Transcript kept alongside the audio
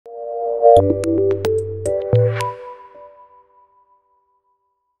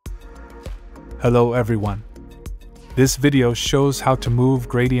Hello everyone. This video shows how to move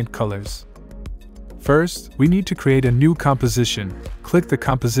gradient colors. First, we need to create a new composition. Click the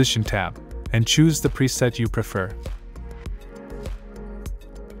Composition tab and choose the preset you prefer.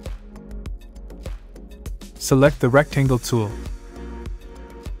 Select the Rectangle tool.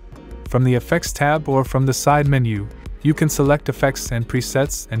 From the Effects tab or from the side menu, you can select Effects and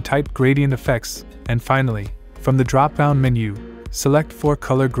Presets and type Gradient Effects, and finally, from the drop-down menu, select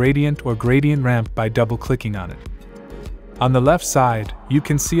 4-color gradient or gradient ramp by double-clicking on it. On the left side, you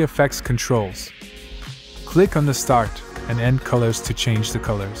can see effects controls. Click on the start and end colors to change the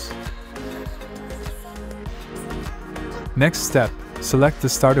colors. Next step, select the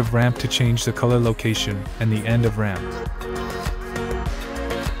start of ramp to change the color location and the end of ramp.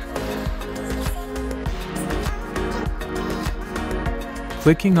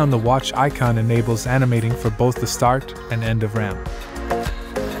 Clicking on the watch icon enables animating for both the start and end of ramp.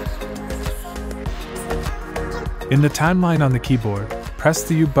 In the timeline on the keyboard, press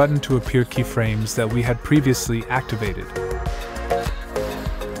the U button to appear keyframes that we had previously activated.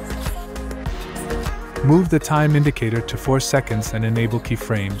 Move the time indicator to 4 seconds and enable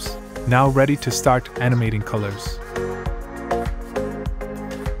keyframes, now ready to start animating colors.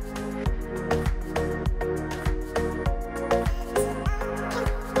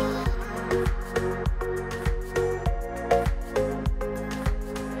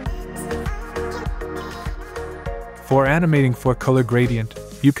 For animating 4-color gradient,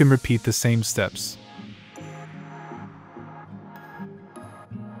 you can repeat the same steps.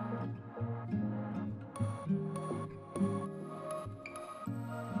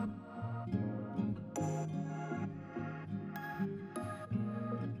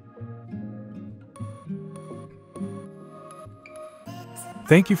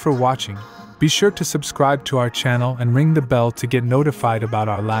 Thank you for watching. Be sure to subscribe to our channel and ring the bell to get notified about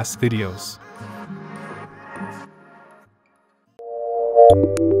our last videos.